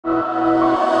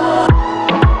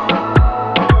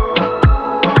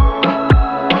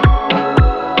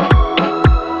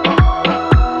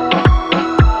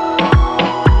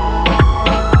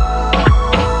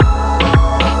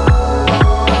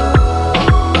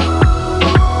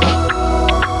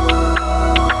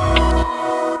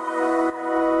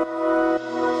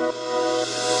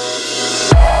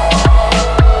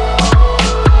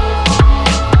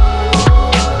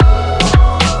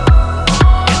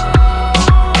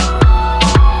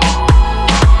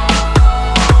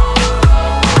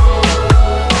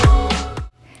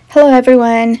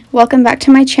everyone, welcome back to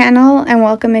my channel and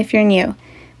welcome if you're new.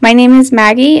 My name is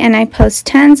Maggie and I post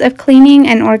tons of cleaning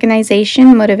and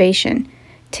organization motivation.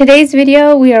 Today's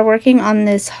video we are working on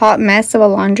this hot mess of a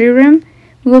laundry room.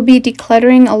 We will be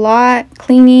decluttering a lot,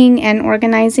 cleaning and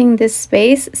organizing this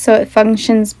space so it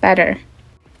functions better.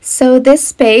 So this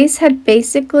space had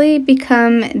basically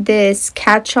become this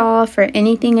catch-all for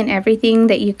anything and everything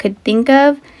that you could think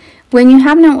of. When you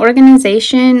have no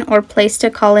organization or place to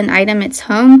call an item its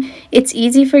home, it's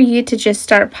easy for you to just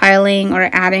start piling or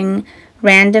adding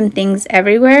random things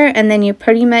everywhere, and then you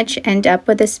pretty much end up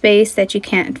with a space that you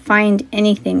can't find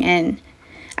anything in.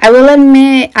 I will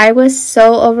admit I was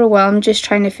so overwhelmed just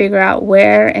trying to figure out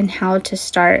where and how to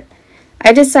start.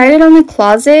 I decided on the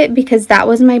closet because that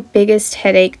was my biggest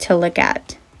headache to look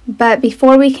at. But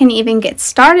before we can even get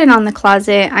started on the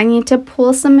closet, I need to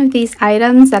pull some of these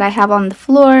items that I have on the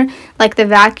floor, like the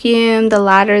vacuum, the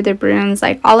ladder, the brooms,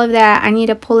 like all of that. I need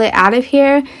to pull it out of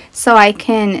here so I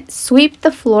can sweep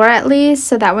the floor at least,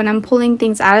 so that when I'm pulling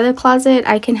things out of the closet,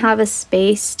 I can have a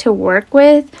space to work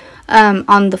with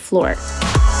on the floor.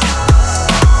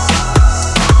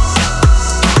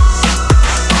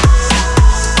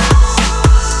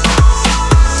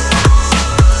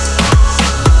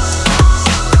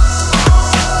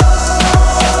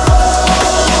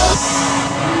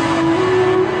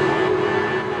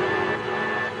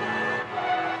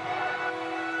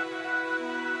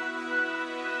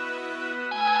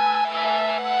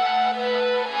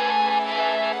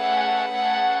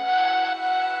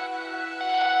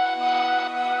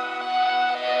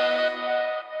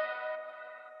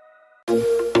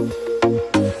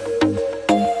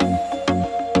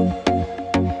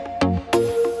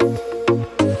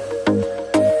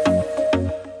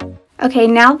 Okay,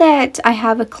 now that I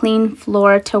have a clean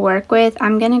floor to work with,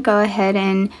 I'm going to go ahead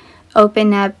and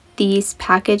open up these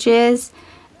packages.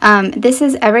 This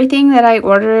is everything that I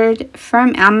ordered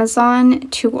from Amazon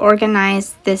to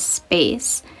organize this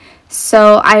space.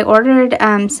 So I ordered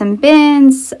some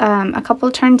bins, a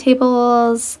couple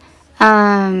turntables,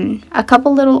 a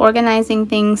couple little organizing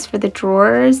things for the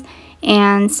drawers,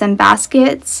 and some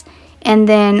baskets. And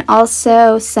then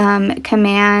also some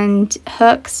command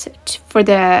hooks for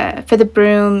the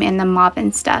broom and the mop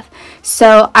and stuff.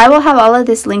 So I will have all of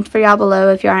this linked for y'all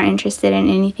below if you are interested in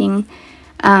anything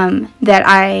that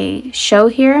I show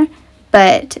here.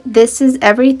 But this is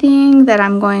everything that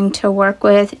I'm going to work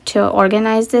with to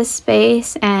organize this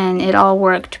space, and it all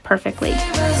worked perfectly.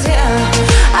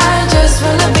 I just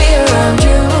wanna be around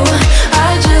you.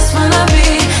 I just wanna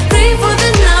be free for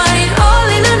the night, all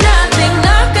in or nothing,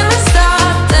 not gonna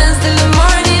stop, dance till the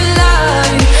morning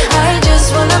light. I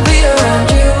just wanna be around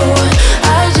you.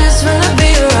 I just wanna be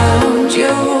around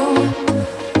you.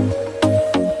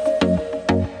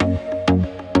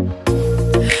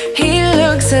 He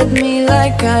looks at me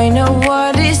like I know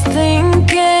what he's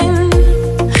thinking,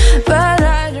 but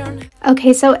I don't.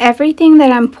 Okay, so everything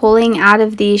that I'm pulling out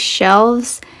of these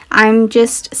shelves, I'm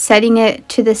just setting it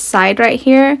to the side right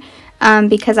here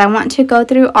because I want to go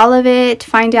through all of it,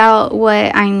 find out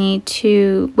what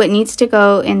needs to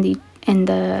go in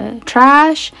the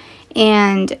trash,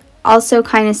 and also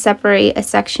kind of separate a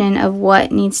section of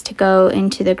what needs to go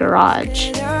into the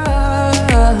garage.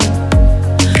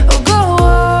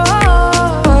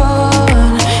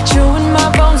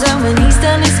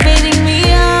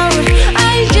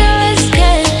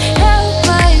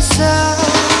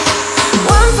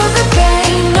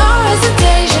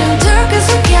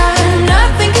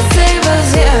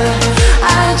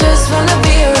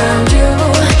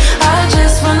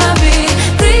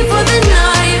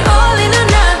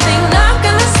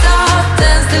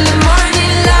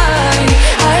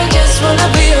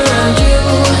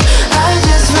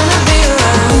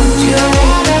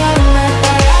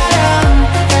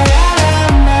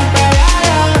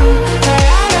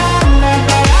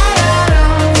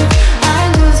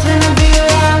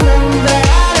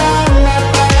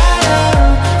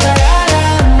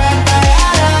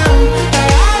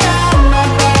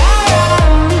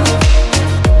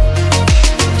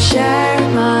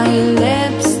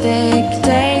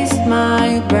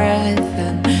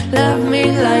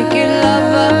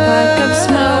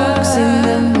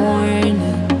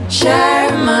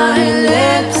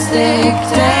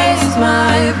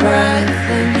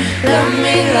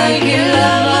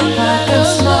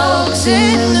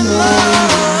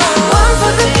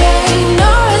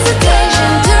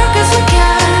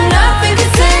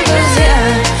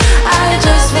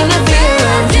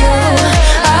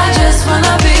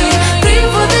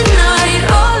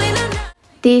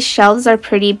 These shelves are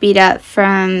pretty beat up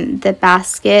from the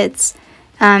baskets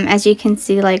As you can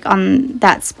see, like on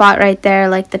that spot right there,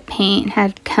 like the paint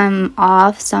had come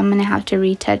off, so I'm gonna have to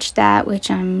retouch that, which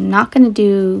I'm not gonna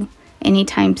do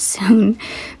anytime soon.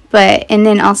 And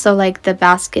then also like the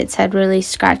baskets had really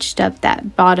scratched up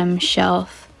that bottom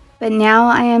shelf. But now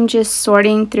I am just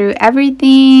sorting through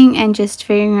everything and just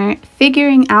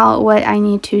figuring out what I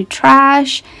need to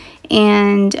trash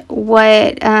and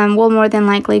what will more than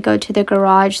likely go to the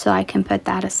garage, so I can put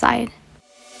that aside.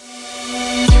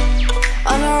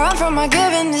 On the run from my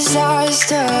given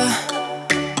disaster,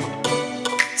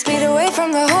 speed away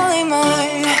from the holy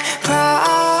mind,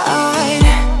 pride.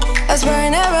 I swear I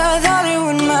never thought it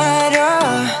would matter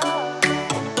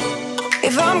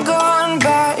if I'm gone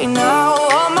by now.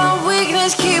 All my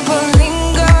weakness keep on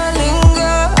linger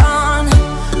on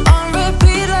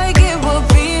repeat, like it will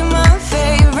be my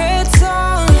favorite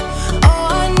song. Oh,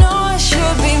 I know I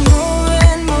should be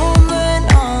moving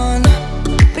on,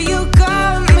 but you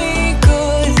got me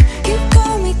good, you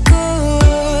got me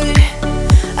good.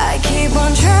 I keep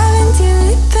on driving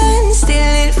till it bends,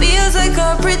 still it feels like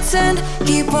I pretend.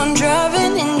 Keep on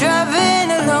driving and driving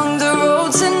along the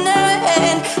road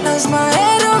tonight. Lost my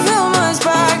head over my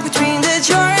back between the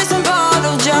jars and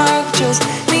bottle jack. Just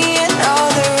me and all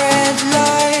the red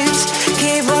lights.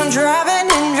 Keep on driving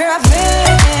and driving.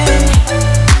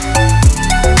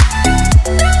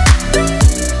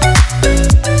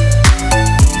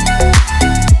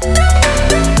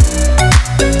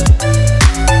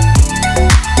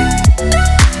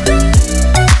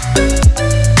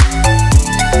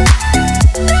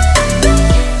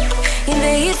 In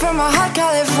the heat from a hot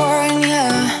California,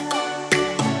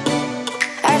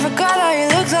 I forgot how you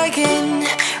looked like in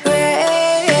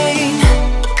rain.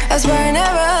 I swear I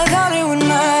never thought it would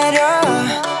matter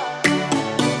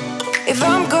if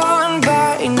I'm gone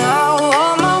by now.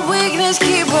 All my weakness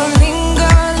keep on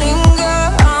linger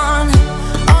on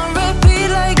repeat,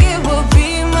 like it will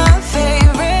be my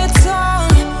favorite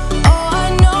song. Oh, I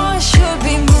know I should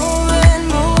be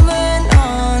moving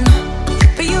on,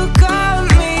 but you got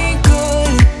me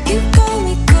good, you got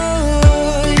me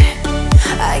good.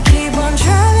 I keep on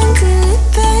driving till it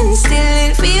bends, still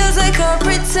it feels like I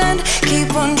pretend.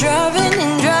 Keep on driving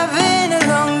and driving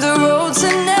along the road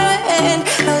tonight.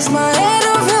 Lost my head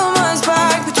over my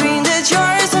back between the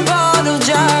jars and bottle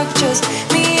jack. Just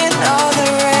me and all the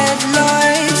red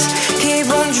lights. Keep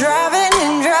on driving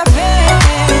and driving.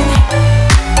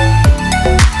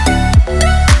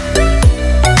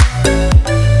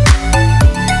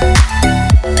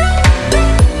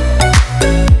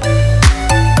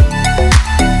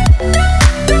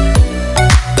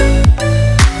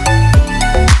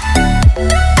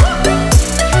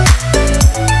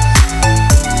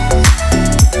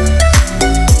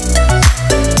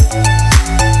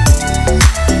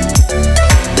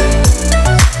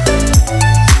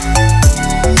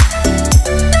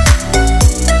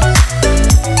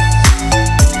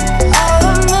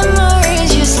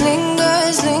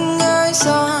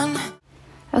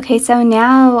 Okay, so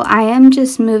now I am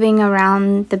just moving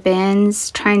around the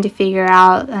bins, trying to figure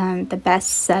out the best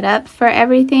setup for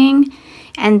everything.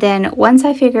 And then once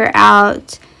I figure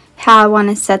out how I want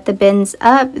to set the bins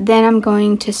up, then I'm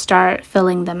going to start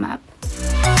filling them up.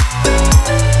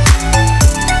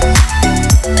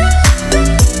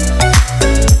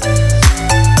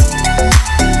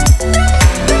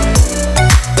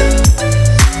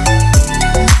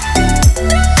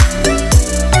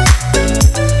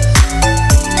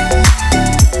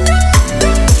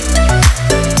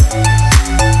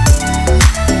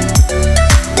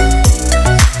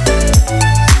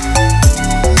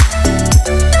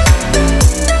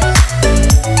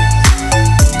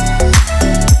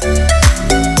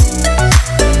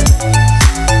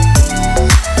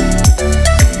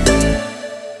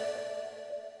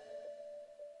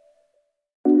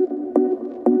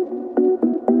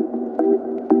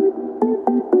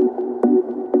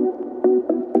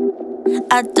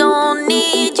 I don't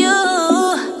need you,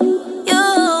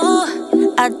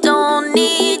 I don't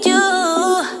need you,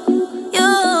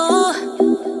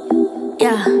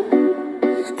 yeah.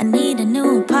 I need a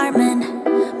new apartment,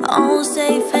 my own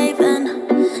safe haven,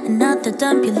 and not the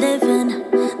dump you live in.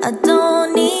 I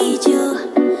don't need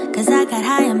you, cause I got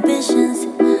high ambitions,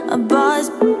 a boss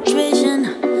vision,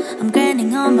 I'm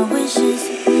granting all my wishes.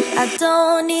 I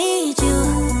don't need you,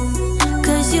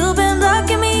 cause you've been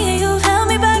blocking me and you've held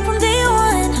me back from day one.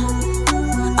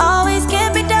 Always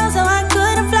kept me down so I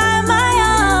couldn't fly on my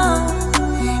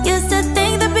own. Used to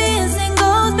think that being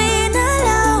single was being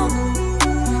alone.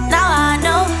 Now I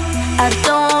know I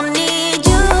don't need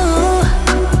you,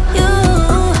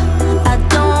 I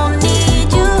don't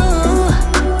need you,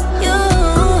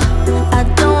 I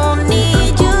don't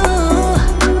need you,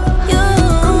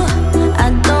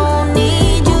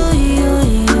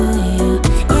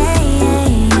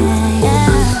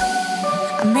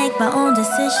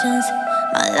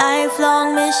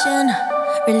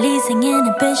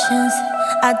 patience.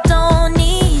 I don't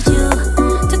need you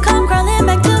to come crawling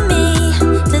back to me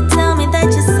to tell me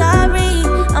that you're sorry.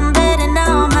 I'm better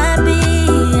now, I'm happy.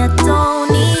 I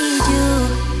don't need you,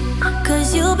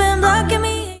 'cause you've been blocking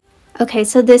me. Okay,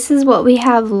 so this is what we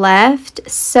have left.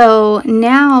 So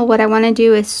now what I want to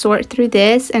do is sort through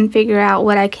this and figure out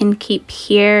what I can keep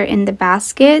here in the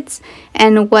baskets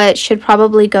and what should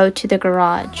probably go to the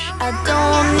garage. I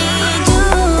don't need you,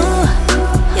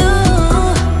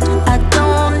 I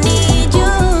don't need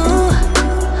you,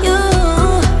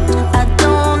 I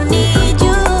don't need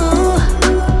you,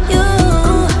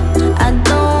 I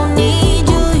don't need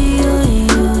you,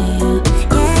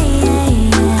 yeah.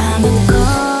 I'ma go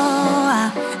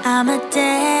out, I'ma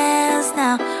dance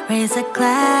now, raise a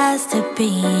glass to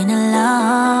being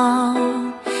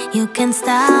alone. You can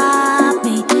stop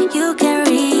me, you can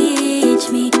reach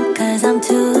me, 'cause I'm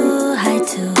too high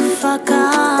to fuck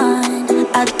on.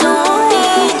 I don't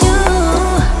need you,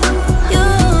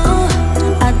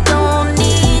 I don't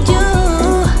need you,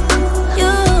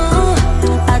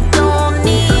 I don't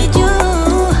need you,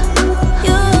 I don't need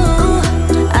you,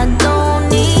 I don't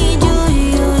need you,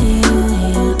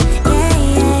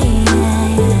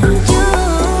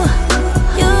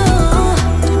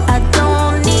 I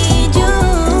don't need you,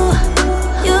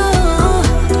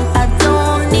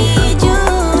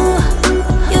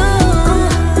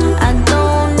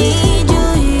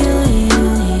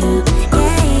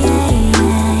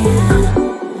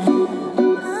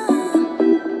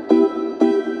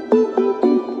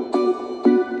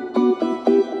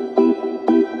 I don't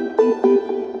need you,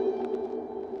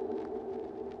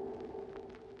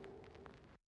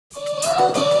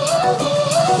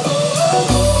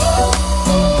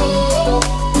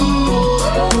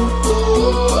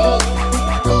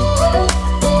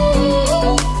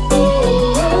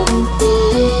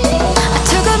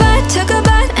 took a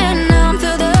bite, and now I'm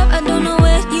filled up. I don't know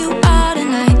where you are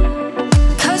tonight.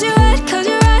 'Cause you're right,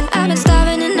 I've been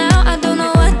starving and now I don't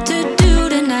know what to do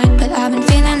tonight. But I've been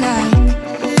feeling like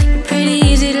you're pretty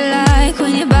easy to like.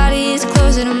 When your body is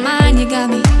closer to mine, you got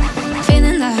me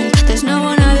feeling like there's no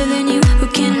one other than you who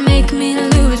can make me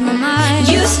lose my mind.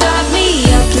 You start me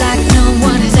up like no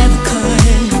one has ever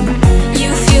could. You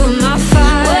fuel my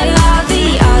fire. What are the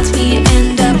odds we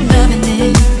end up loving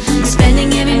this? Spending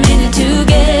every minute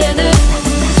together.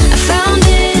 I found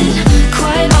it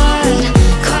quite odd,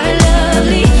 quite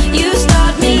lovely. You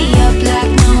start me up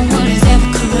like no one has ever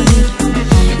could.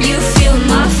 You fuel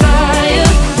my fire.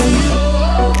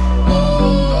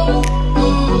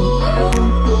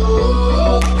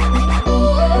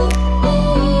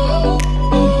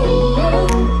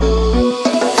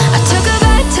 I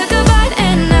took a bite,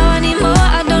 and now I need more.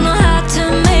 I don't know how to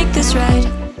make this right.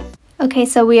 Okay,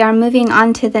 so we are moving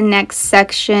on to the next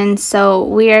section. So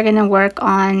we are going to work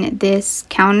on this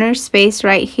counter space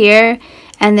right here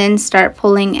and then start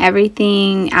pulling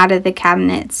everything out of the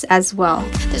cabinets as well.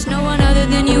 There's no one other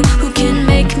than you who can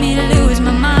make me lose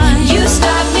my mind. You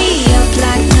start me up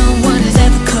like no one has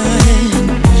ever could.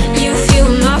 You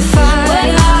fuel my fire. What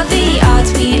are the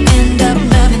odds we end up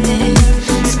loving this?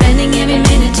 Spending every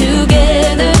minute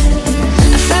together.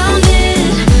 I found it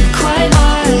quite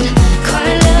odd,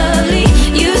 quite lovely.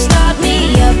 You start me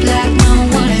up like no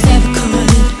one has ever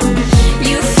could.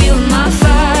 You fuel my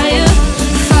fire,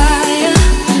 fire,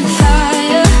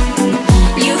 fire.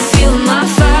 You fuel my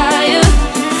fire,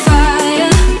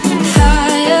 fire,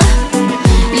 fire.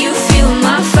 You fuel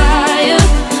my fire,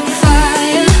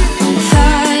 fire,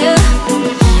 fire.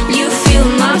 You fuel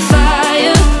my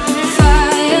fire,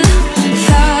 fire,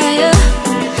 fire.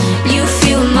 You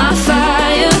fuel my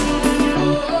fire.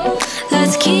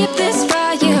 Let's keep this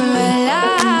fire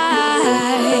alive.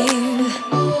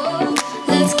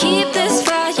 Let's keep this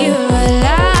fire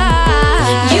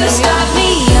alive. You start me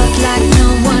up like no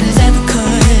one has ever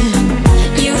could.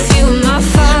 You fuel my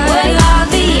fire. What are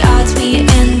the odds we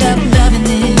end up loving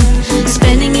this?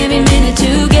 Spending every minute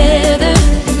together.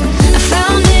 I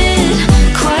found it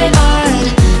quite odd,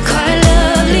 quite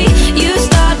lovely. You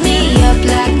start me up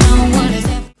like no one has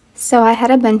ever. So I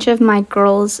had a bunch of my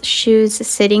girls' shoes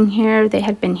sitting here. They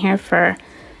had been here for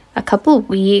a couple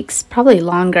weeks, probably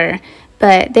longer,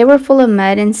 but they were full of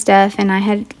mud and stuff, and I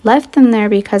had left them there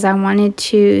because I wanted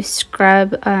to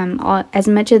scrub as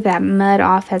much of that mud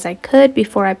off as I could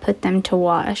before I put them to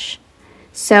wash.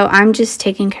 So I'm just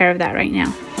taking care of that right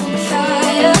now.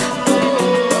 Fire.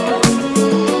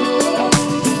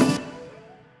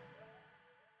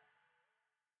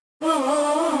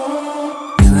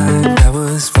 Feel like I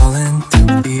was falling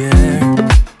through the air.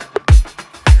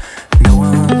 No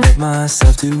one but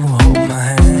myself to hold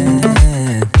my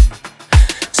hand.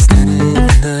 Standing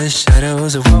in the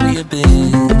shadows of what we have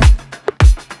been.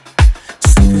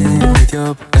 with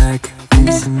your back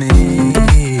facing me.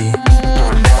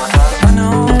 I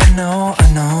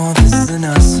know this isn't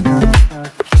us.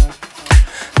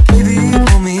 Baby,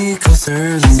 pull me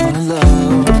closer, let's fall in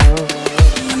love.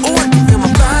 Oh, I can feel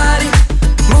my body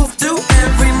move to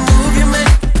every move you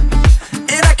make,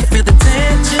 and I can feel the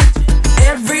tension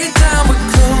every time we're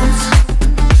close.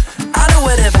 I know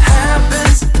whatever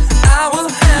happens, I will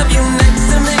have you next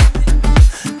to me.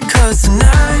 'Cause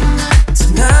tonight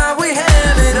we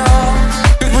have it all.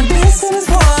 'Cause we're dancing as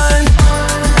one.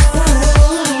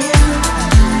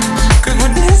 'Cause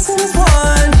we're dancing as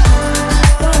one.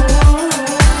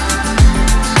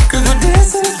 'Cause we're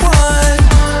dancing as one.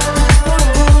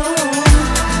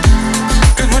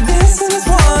 'Cause we're dancing as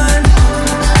one.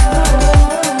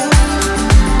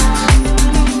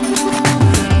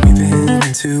 We've been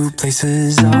in two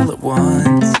places all at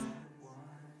once.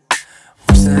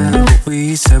 Wish that what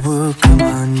we said would come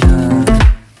undone.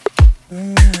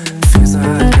 Feels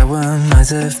like our minds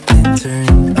have been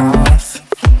turned off.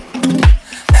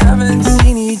 Haven't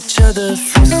seen each other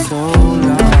for so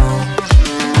long.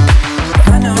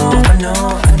 I know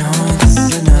this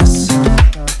isn't us.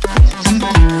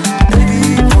 Baby,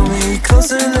 pull me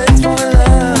closer, let's fall in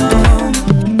love.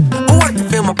 Oh, I can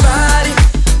feel my body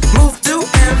move to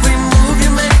every move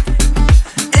you make,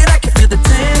 and I can feel the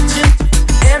tension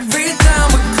every time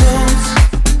we're close.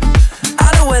 I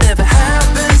know whatever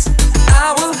happens,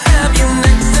 I will have you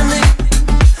next to me.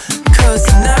 'Cause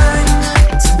tonight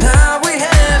we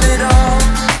have it all.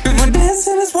 'Cause we're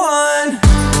dancing as one.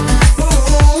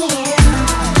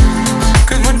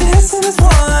 'Cause we're dancing as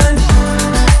one.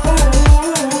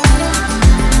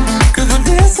 'Cause we're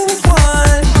dancing as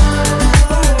one.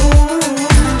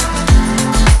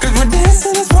 'Cause we're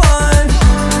dancing as one.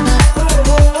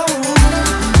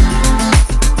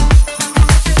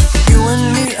 You and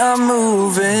me are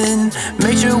moving,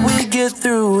 make sure we get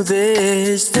through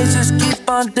this. Let's just keep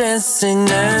on dancing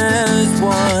as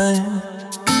one.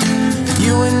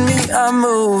 You and me are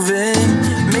moving,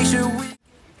 make sure we.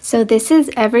 So this is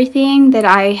everything that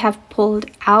I have pulled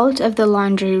out of the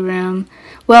laundry room.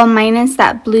 Well, minus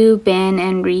that blue bin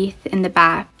and wreath in the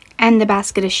back and the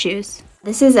basket of shoes.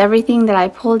 This is everything that I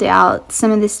pulled out.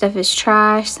 Some of this stuff is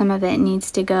trash. Some of it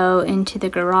needs to go into the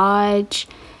garage.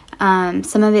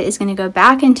 Some of it is going to go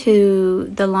back into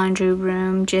the laundry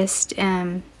room, just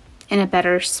in a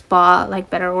better spot, like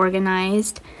better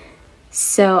organized.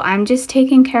 So I'm just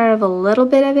taking care of a little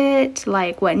bit of it,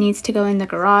 like what needs to go in the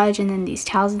garage, and then these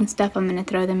towels and stuff, I'm going to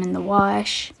throw them in the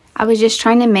wash. I was just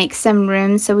trying to make some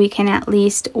room so we can at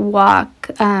least walk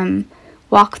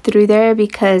through there,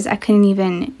 because I couldn't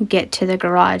even get to the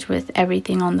garage with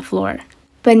everything on the floor.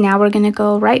 But now we're going to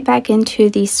go right back into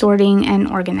the sorting and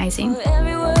organizing.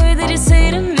 Every word that you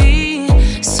say to me,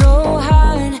 so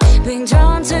hard, being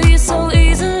drawn to you so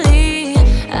easily.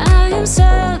 I am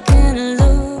stuck in a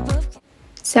loop of...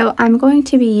 So I'm going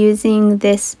to be using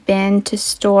this bin to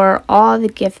store all the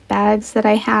gift bags that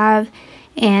I have,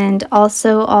 and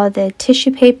also all the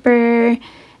tissue paper,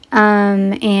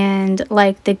 and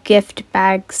like the gift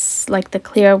bags, like the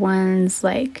clear ones,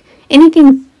 like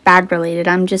anything bag related,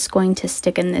 I'm just going to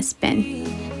stick in this bin.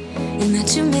 And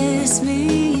that you miss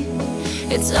me.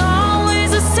 It's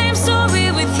always the same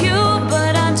story with you,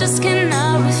 but I just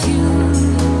cannot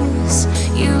refuse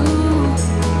you.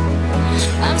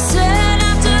 I'm sad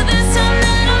after this time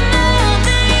that I'm not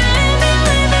that you leave me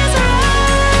with this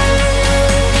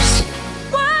rush.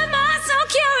 Why am I so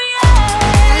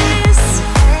curious?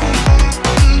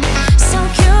 So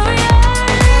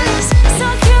curious, so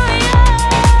curious.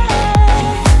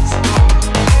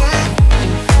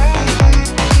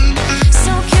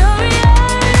 So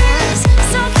curious,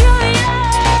 so curious.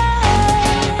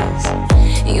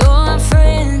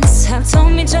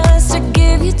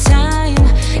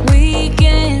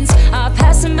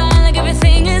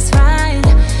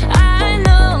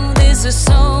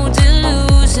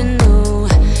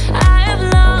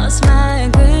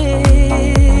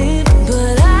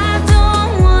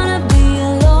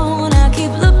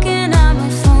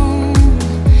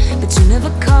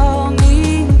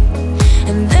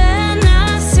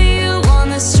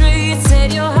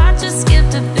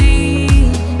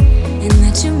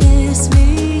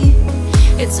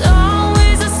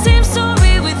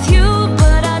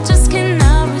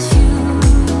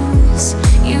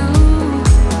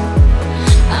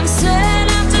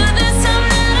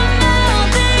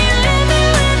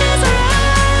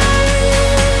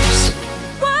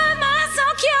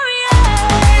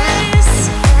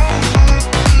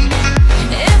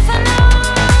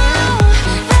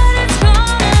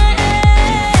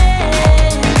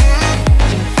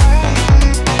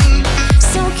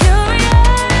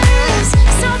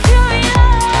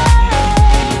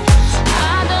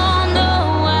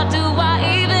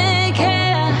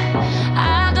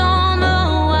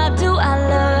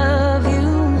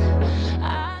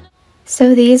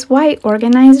 So these white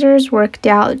organizers worked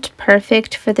out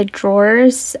perfect for the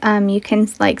drawers. You can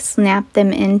like snap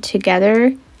them in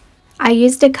together. I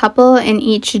used a couple in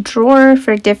each drawer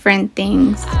for different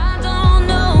things.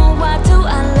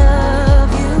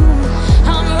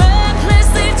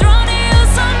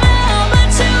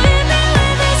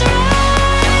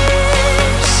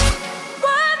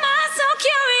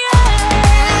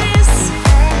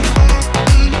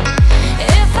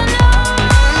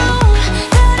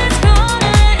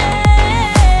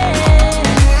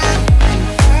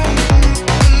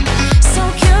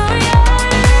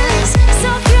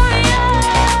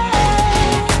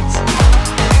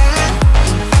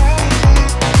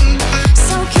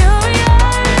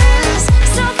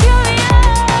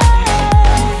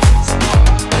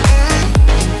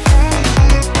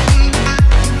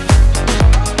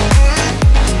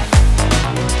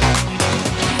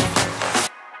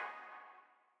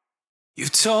 You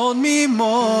told me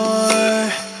more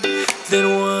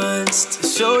than once to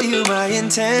show you my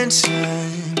intention.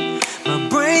 My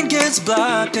brain gets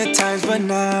blocked at times, but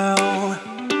now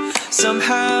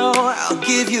somehow I'll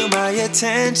give you my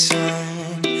attention.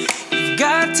 You've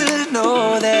got to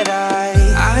know that I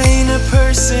ain't a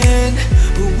person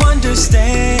who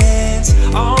understands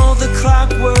all the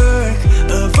clockwork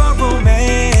of our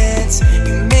romance.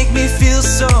 You make me feel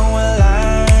so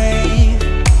alive,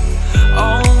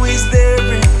 always there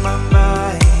in my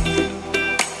mind.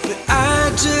 But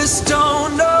I just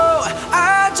don't know,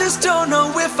 I just don't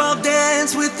know if I'll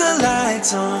dance with the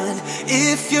lights on.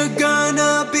 If you're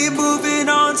gonna be moving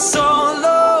on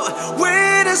solo,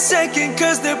 wait a second,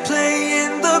 cause they're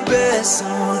playing the best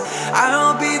song.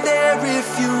 I'll be there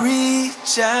if you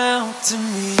reach out to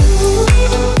me.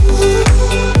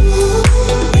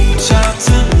 Reach out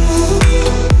to me.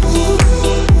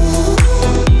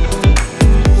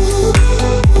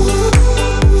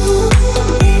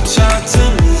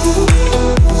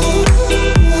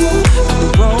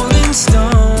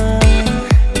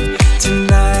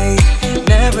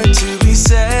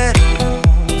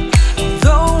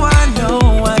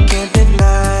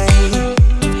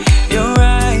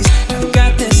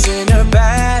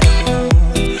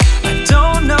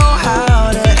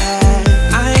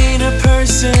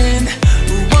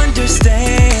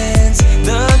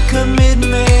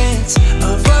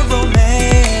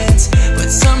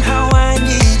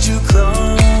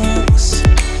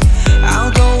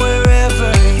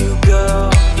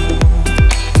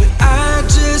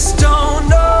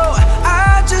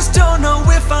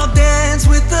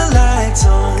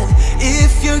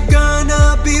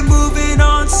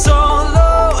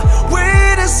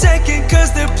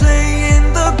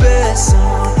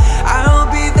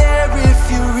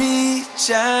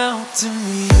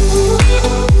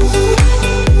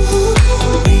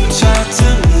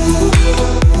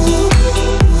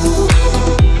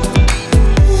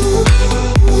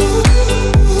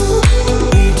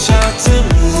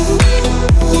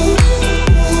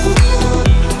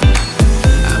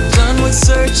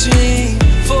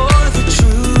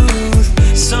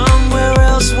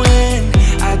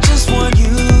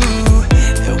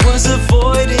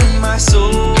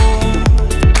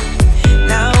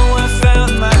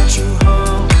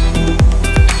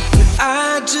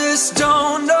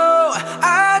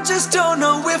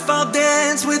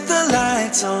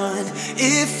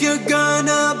 If you're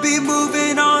gonna be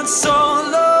moving on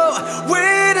solo,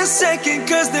 wait a second,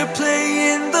 cause they're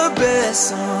playing the best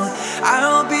song.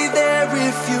 I'll be there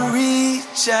if you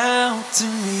reach out to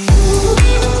me.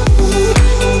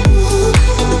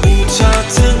 Reach out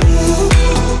to me.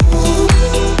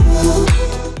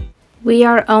 We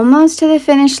are almost to the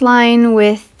finish line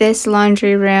with this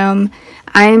laundry room.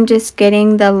 I am just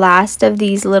getting the last of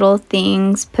these little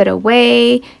things put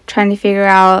away, trying to figure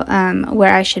out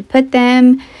where I should put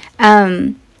them.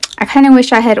 I kind of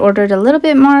wish I had ordered a little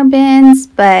bit more bins,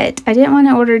 but I didn't want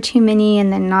to order too many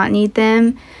and then not need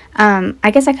them.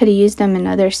 I guess I could have used them in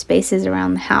other spaces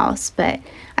around the house, but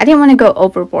I didn't want to go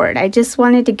overboard. I just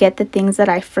wanted to get the things that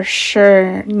I for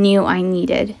sure knew I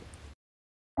needed.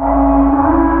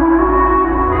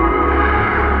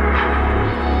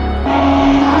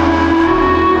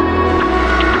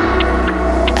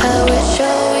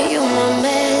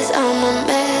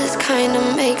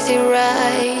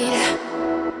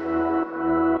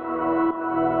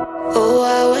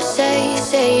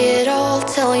 Say it all,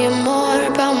 tell you more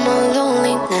about my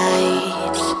lonely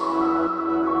nights.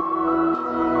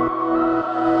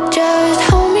 Just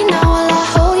hold me now while I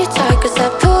hold you tight, cause I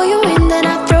pull you in, then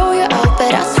I throw you out.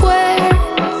 But I swear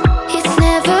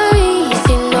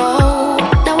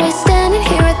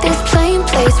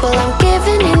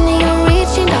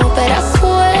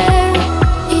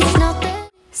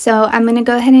So I'm going to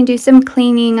go ahead and do some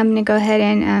cleaning. I'm going to go ahead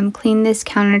and clean this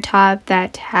countertop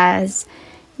that has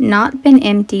not been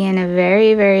empty in a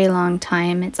very, very long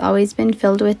time. It's always been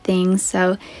filled with things,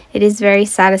 so it is very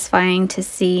satisfying to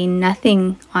see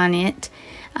nothing on it.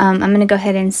 I'm going to go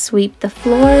ahead and sweep the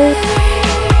floor.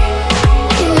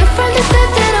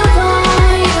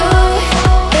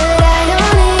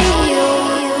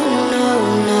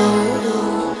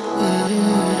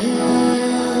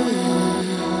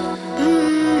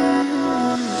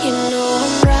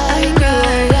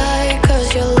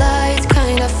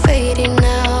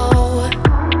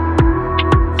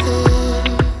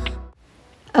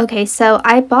 Okay, so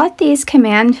I bought these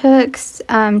command hooks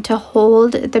to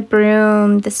hold the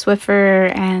broom, the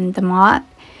Swiffer, and the mop.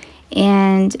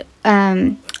 And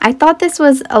I thought this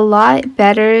was a lot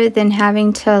better than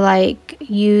having to like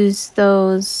use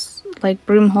those like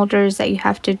broom holders that you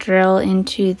have to drill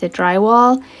into the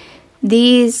drywall.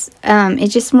 These,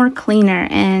 it's just more cleaner,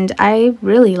 and I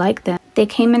really like them. They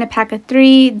came in a pack of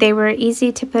 3. They were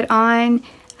easy to put on.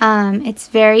 It's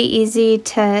very easy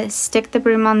to stick the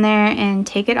broom on there and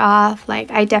take it off.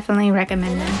 Like, I definitely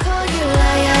recommend them.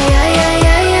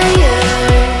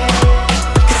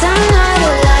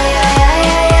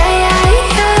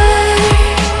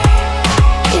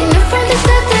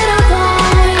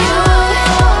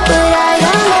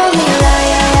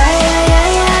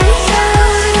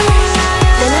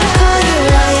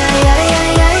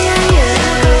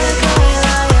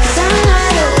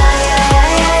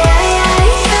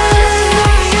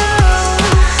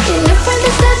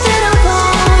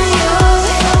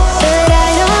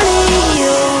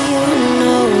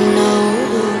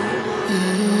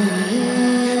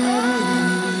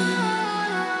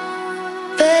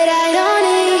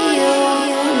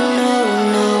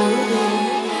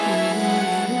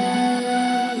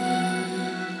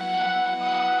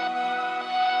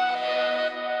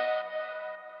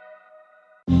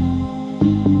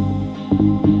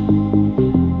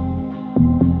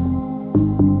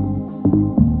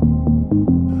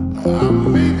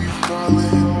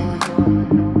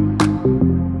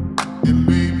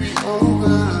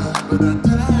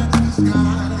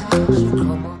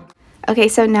 Okay,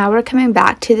 so now we're coming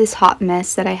back to this hot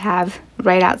mess that I have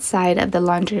right outside of the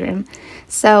laundry room.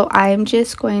 So I'm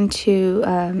just going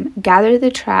to gather the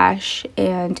trash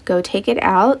and go take it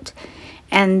out.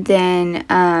 And then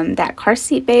that car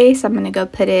seat base, I'm going to go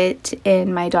put it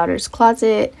in my daughter's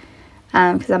closet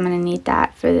because I'm going to need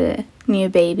that for the new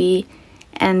baby.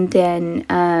 And then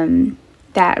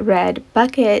that red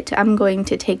bucket, I'm going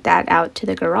to take that out to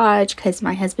the garage because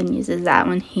my husband uses that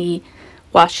when he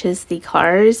washes the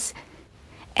cars.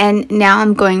 And now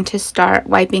I'm going to start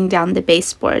wiping down the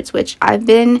baseboards, which I've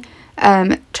been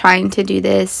trying to do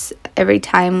this every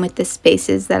time with the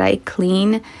spaces that I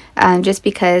clean, just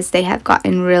because they have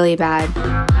gotten really bad.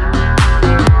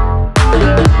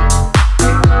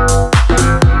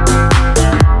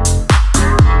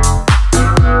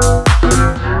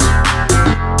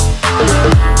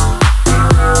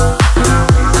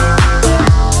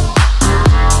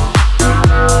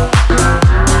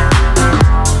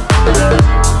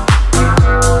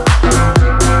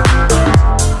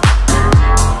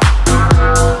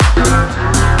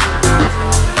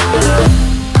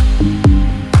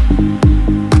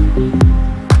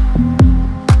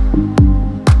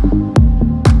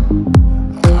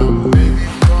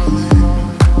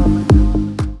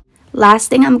 Last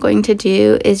thing I'm going to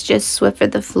do is just Swiffer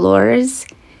the floors,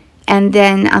 and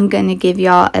then I'm going to give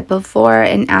y'all a before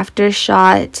and after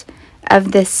shot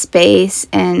of this space.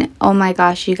 And oh my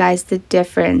gosh, you guys, the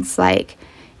difference, like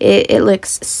it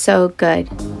looks so good.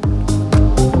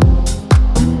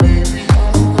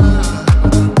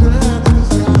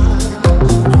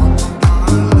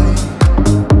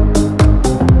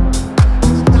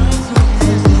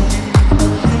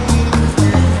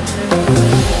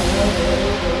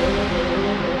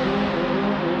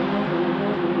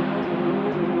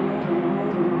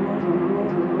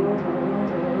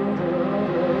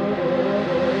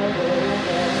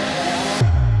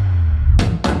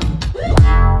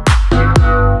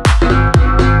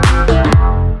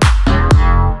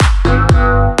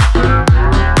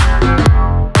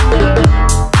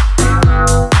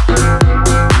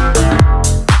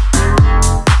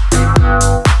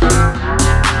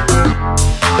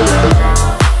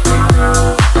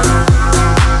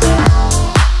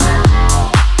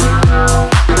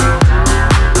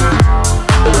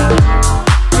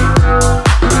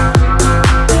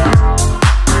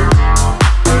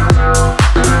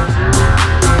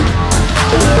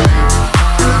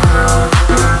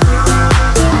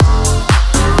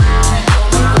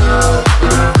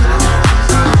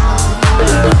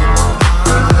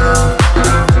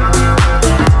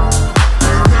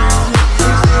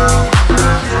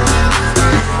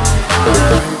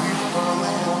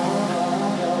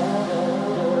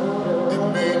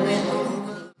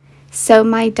 So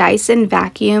my Dyson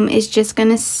vacuum is just going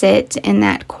to sit in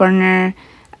that corner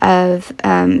of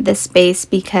the space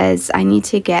because I need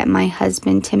to get my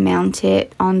husband to mount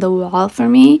it on the wall for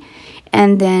me.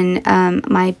 And then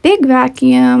my big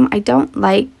vacuum, I don't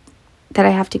like that I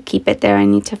have to keep it there. I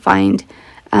need to find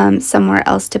somewhere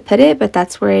else to put it, but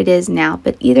that's where it is now.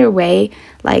 But either way,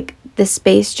 like, the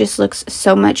space just looks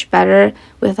so much better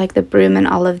with like the broom and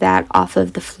all of that off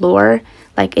of the floor.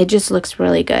 Like, it just looks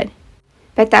really good.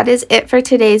 But that is it for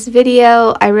today's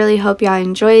video. I really hope y'all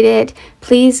enjoyed it.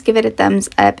 Please give it a thumbs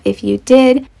up if you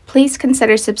did. Please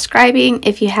consider subscribing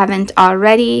if you haven't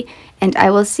already. And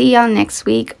I will see y'all next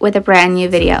week with a brand new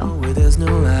video.